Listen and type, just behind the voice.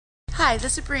Hi,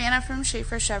 this is Brianna from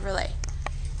Schafer Chevrolet.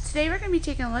 Today we're going to be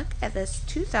taking a look at this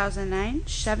 2009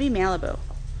 Chevy Malibu.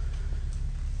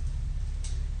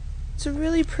 It's a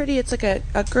really pretty, it's like a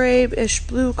grayish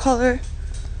blue color.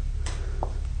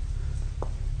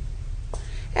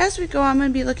 As we go, I'm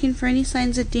going to be looking for any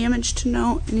signs of damage to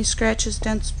note, any scratches,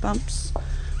 dents, bumps,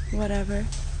 whatever.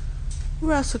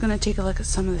 We're also going to take a look at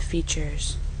some of the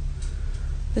features.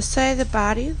 The side of the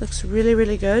body looks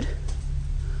really good.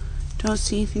 Don't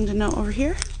see anything to note over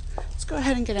here. Let's go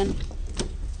ahead and get in.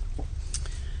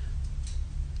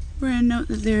 We're going to note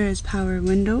that there is power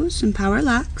windows and power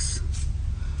locks.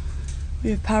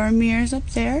 We have power mirrors up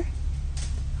there.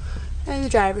 And the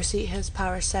driver's seat has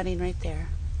power setting right there.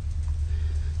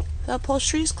 The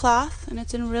upholstery is cloth and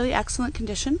it's in really excellent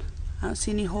condition. I don't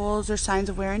see any holes or signs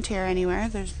of wear and tear anywhere.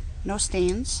 There's no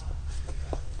stains.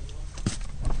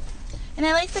 And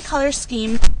I like the color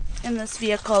scheme in this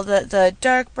vehicle, the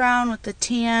dark brown with the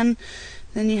tan,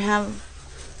 then you have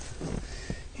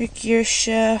your gear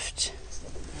shift.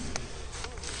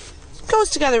 It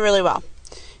goes together really well.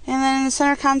 And then in the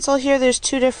center console here, there's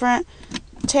two different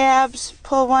tabs.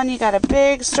 Pull one, you got a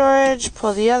big storage.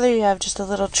 Pull the other, you have just a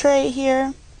little tray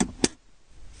here.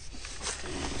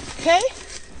 Okay.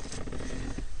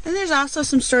 And there's also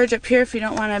some storage up here if you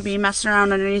don't want to be messing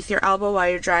around underneath your elbow while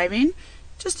you're driving.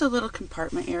 Just a little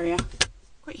compartment area.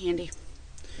 Quite handy.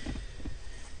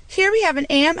 Here we have an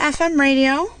AM/FM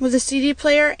radio with a CD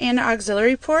player and an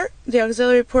auxiliary port. The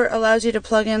auxiliary port allows you to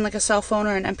plug in like a cell phone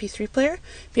or an MP3 player,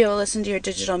 be able to listen to your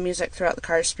digital music throughout the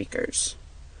car speakers.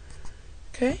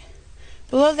 Okay.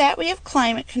 Below that we have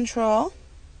climate control.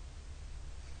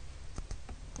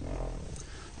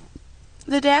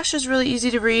 The dash is really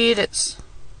easy to read. It's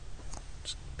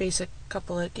just basic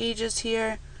couple of gauges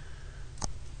here.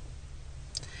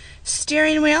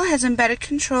 Steering wheel has embedded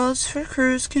controls for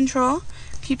cruise control.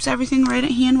 Keeps everything right at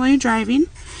hand while you're driving.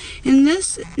 And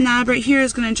this knob right here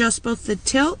is going to adjust both the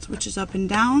tilt, which is up and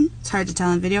down. It's hard to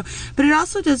tell in video, but it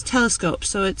also does telescope.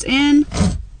 So it's in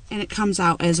and it comes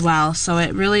out as well. So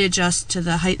it really adjusts to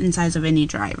the height and size of any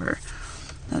driver.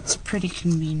 That's pretty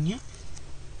convenient.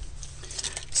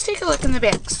 Let's take a look in the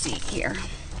back seat here.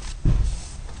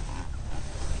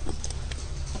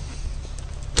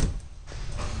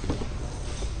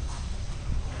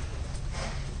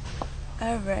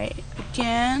 Alright,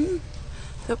 again,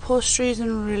 the upholstery is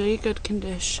in really good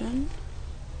condition.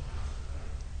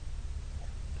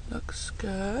 Looks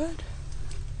good.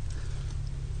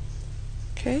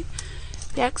 Okay,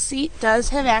 back seat does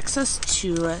have access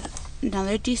to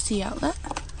another DC outlet.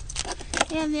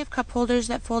 And they have cup holders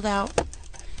that fold out.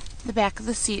 The back of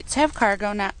the seats have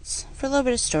cargo nets for a little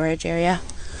bit of storage area.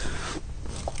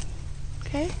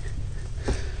 Okay.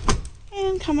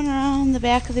 And coming around the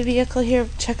back of the vehicle here,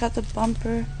 check out the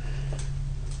bumper.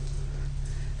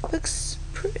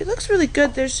 It looks really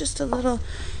good. There's just a little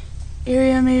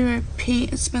area maybe where paint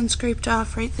has been scraped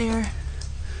off right there.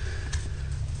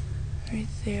 Right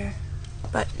there.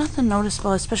 But nothing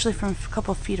noticeable, especially from a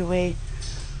couple feet away.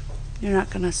 You're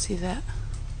not going to see that.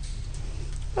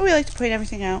 But we like to point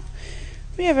everything out.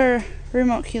 We have our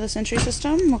remote keyless entry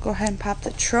system. We'll go ahead and pop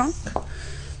the trunk.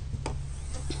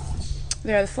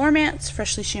 There are the floor mats,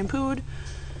 freshly shampooed.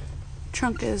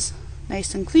 Trunk is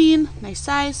nice and clean, nice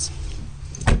size.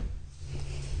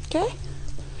 Okay.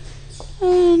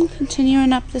 And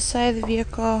continuing up the side of the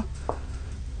vehicle.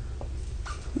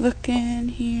 Look in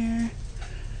here.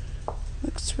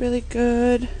 Looks really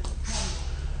good.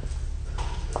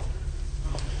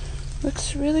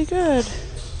 Looks really good.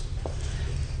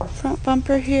 Front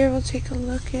bumper here we'll take a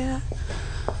look at.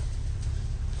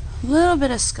 A little bit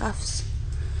of scuffs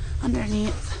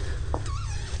underneath.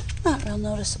 Not real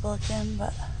noticeable again,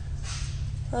 but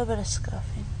a little bit of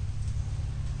scuffing.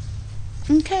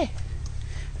 Okay.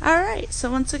 Alright,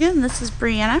 so once again, this is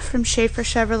Brianna from Schafer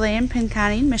Chevrolet in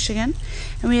Pinconning, Michigan,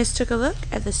 and we just took a look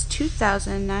at this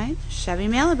 2009 Chevy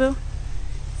Malibu.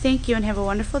 Thank you and have a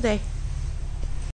wonderful day.